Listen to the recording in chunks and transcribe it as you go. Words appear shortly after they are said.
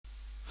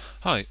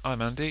Hi,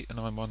 I'm Andy and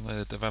I'm one of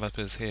the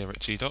developers here at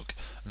gDoc,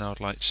 and I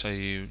would like to show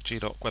you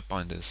gDoc Web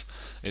Binders.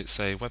 It's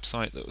a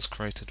website that was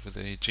created with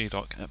the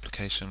gDoc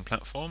application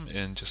platform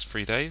in just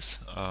 3 days.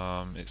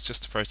 It's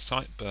just a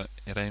prototype, but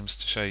it aims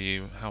to show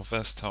you how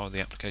versatile the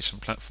application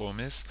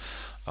platform is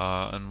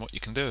and what you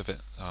can do with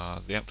it.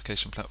 The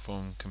application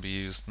platform can be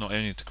used not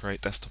only to create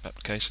desktop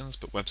applications,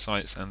 but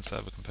websites and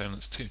server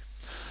components too.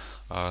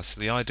 So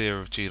the idea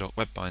of gDoc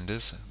Web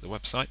Binders, the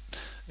website,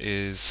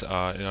 is it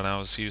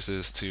allows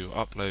users to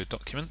upload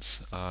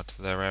documents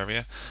to their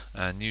area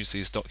and use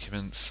these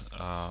documents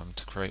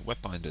to create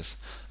web binders.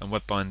 And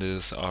web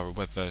binders are a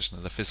web version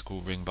of the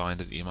physical ring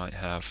binder that you might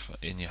have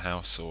in your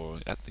house or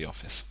at the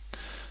office.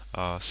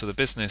 So the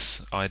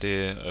business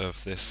idea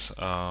of this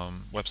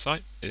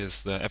website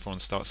is that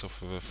everyone starts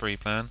off with a free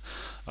plan,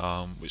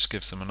 which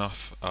gives them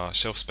enough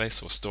shelf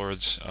space or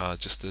storage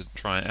just to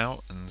try it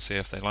out and see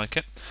if they like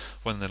it.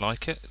 When they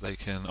like it, they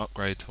can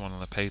upgrade to one of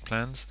the paid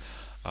plans,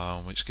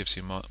 which gives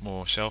you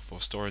more shelf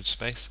or storage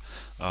space,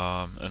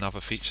 and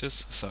other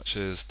features such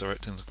as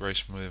direct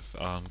integration with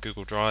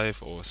Google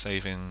Drive or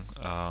saving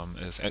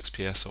as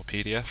XPS or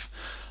PDF,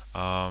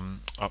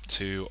 up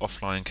to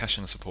offline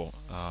caching support,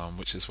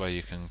 which is where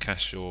you can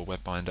cache your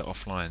web binder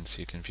offline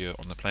so you can view it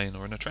on the plane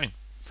or in a train.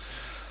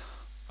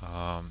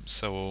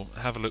 So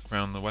we'll have a look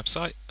around the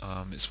website.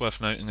 It's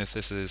worth noting, if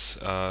this is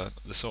the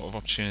sort of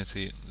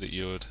opportunity that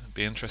you would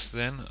be interested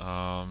in,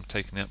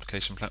 taking the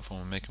application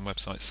platform and making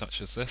websites such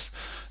as this,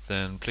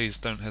 then please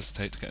don't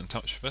hesitate to get in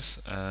touch with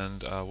us,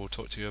 and we'll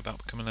talk to you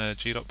about becoming a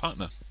gDoc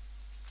partner.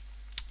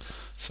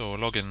 So we'll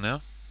log in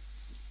now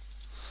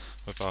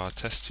with our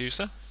test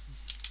user,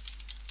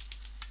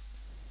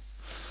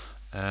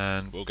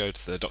 and we'll go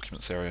to the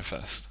documents area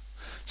first.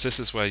 So this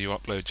is where you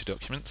upload your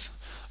documents.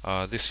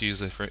 This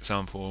user, for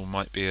example,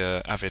 might be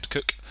an avid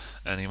cook,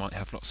 and he might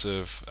have lots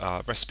of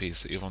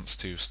recipes that he wants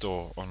to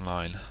store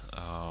online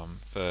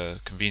for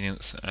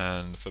convenience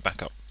and for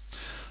backup.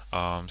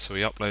 So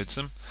he uploads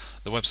them.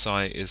 The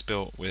website is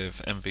built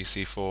with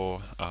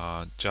MVC4,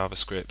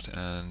 JavaScript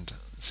and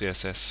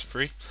CSS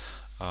free.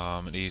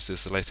 It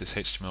uses the latest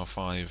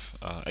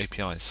HTML5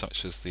 APIs,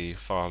 such as the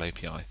file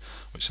API,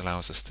 which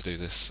allows us to do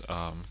this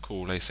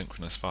cool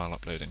asynchronous file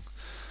uploading.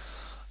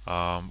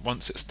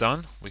 Once it's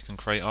done, we can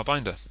create our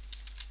binder.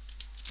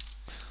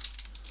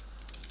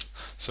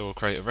 So we'll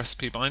create a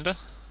recipe binder,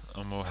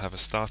 and we'll have a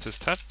starters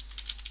tab,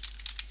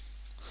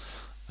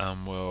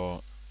 and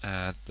we'll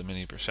add the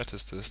mini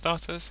bruschettas to the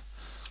starters.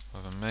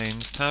 We'll have a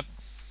mains tab,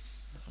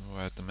 and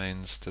we'll add the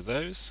mains to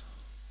those.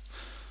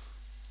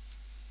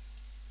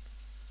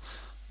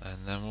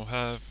 And then we'll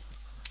have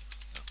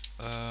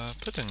a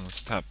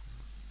puddings tab,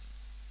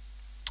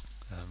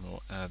 and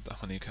we'll add the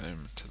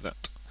honeycomb to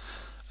that,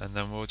 and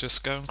then we'll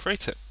just go and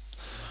create it.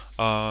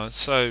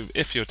 So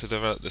if you're to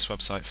develop this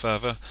website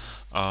further,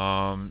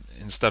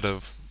 instead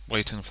of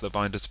waiting for the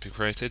binder to be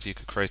created, you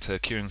could create a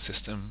queuing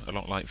system, a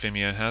lot like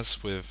Vimeo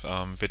has with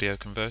video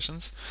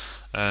conversions,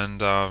 and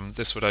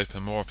this would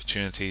open more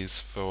opportunities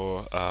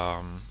for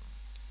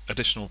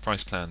additional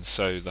price plans.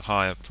 So the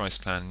higher price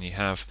plan you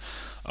have,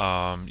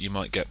 you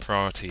might get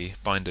priority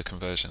binder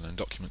conversion and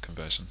document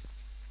conversion.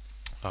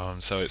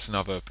 So it's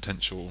another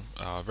potential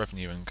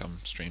revenue income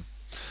stream,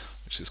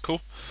 which is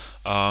cool.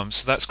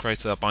 So that's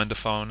created our binder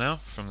file now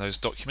from those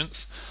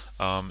documents.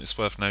 It's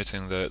worth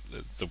noting that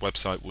the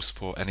website will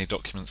support any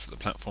documents that the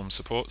platform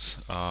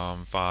supports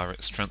via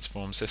its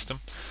transform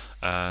system,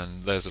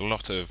 and there's a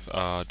lot of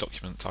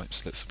document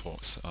types that it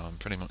supports.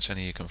 Pretty much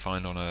any you can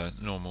find on a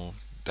normal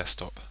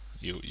desktop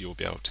you'll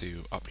be able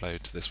to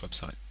upload to this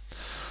website.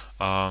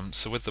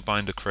 So with the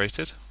binder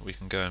created, we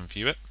can go and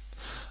view it.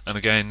 And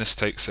again, this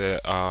takes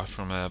it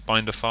from a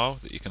binder file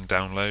that you can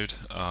download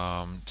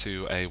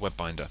to a web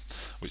binder,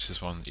 which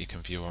is one that you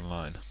can view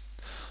online.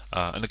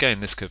 And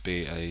again, this could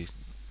be a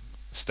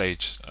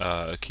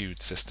a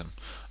queued system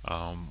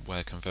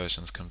where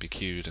conversions can be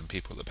queued and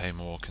people that pay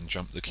more can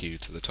jump the queue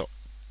to the top.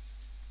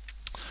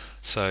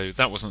 So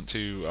that wasn't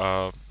too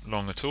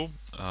long at all.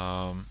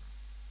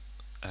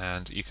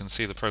 And you can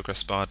see the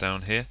progress bar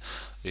down here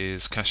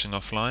is caching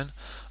offline.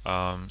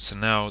 So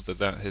now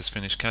that has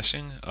finished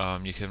caching,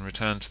 you can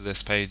return to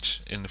this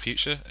page in the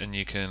future, and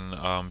you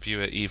can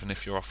view it even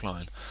if you're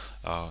offline.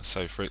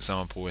 So for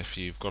example, if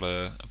you've got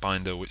a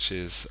binder which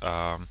is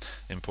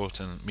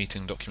important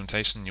meeting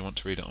documentation, you want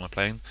to read it on a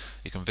plane,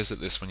 you can visit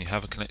this when you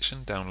have a connection,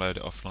 download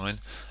it offline,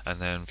 and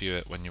then view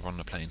it when you're on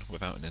the plane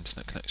without an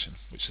internet connection,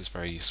 which is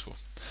very useful.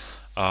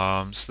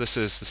 So this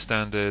is the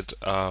standard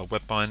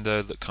web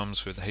binder that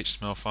comes with the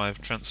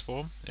HTML5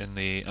 transform in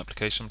the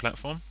application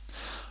platform.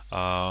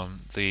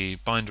 The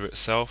binder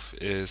itself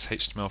is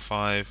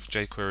HTML5,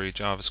 jQuery,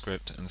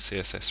 JavaScript, and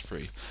CSS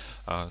free.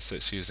 So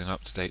it's using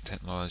up-to-date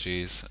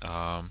technologies,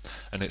 and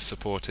it's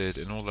supported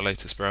in all the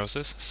latest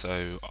browsers,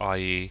 so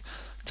IE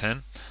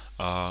 10,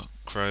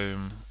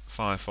 Chrome,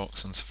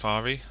 Firefox, and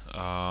Safari,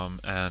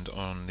 and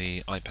on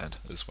the iPad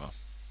as well.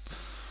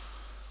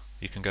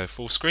 You can go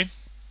full screen,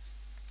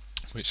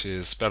 which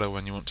is better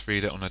when you want to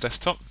read it on a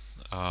desktop.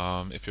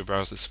 If your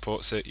browser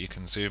supports it, you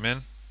can zoom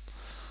in,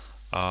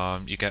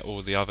 You get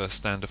all the other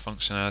standard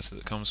functionality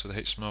that comes with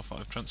the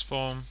HTML5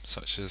 transform,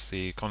 such as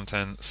the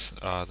contents,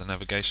 the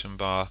navigation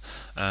bar,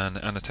 and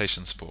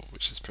annotation support,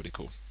 which is pretty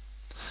cool.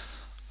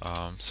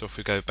 So if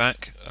we go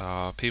back,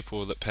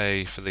 people that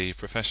pay for the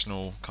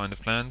professional kind of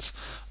plans,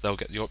 they'll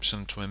get the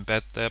option to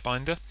embed their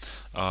binder.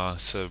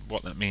 So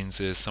what that means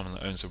is someone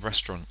that owns a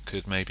restaurant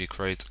could maybe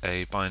create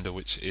a binder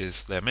which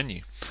is their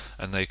menu,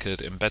 and they could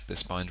embed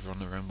this binder on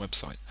their own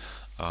website,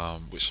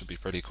 which would be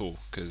pretty cool,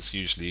 because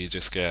usually you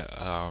just get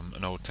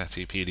an old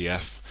tatty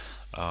PDF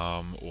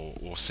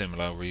or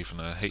similar, or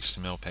even a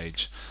HTML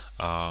page,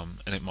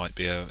 and it might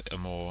be a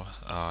more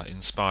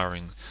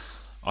inspiring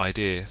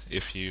idea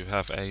if you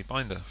have a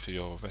binder for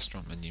your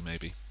restaurant menu,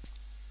 maybe.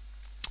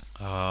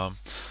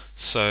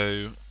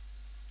 So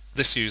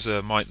this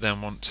user might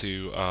then want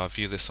to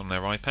view this on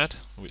their iPad,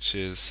 which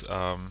is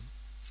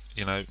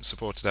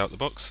supported out the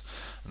box,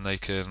 and they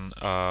can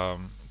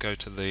go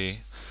to the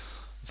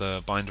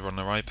binder on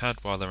their iPad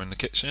while they're in the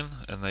kitchen,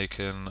 and they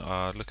can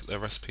look at their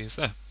recipes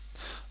there.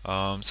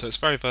 So it's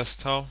very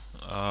versatile.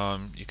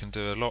 You can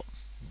do a lot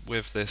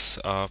with this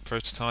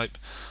prototype.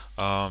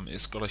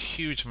 It's got a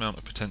huge amount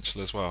of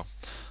potential as well.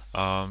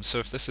 So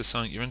if this is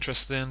something you're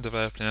interested in,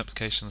 developing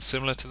applications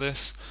similar to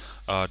this,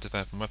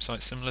 developing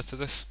websites similar to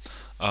this,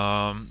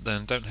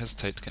 then don't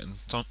hesitate to get in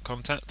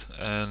contact,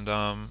 and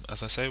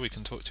as I say, we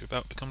can talk to you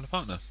about becoming a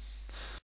partner.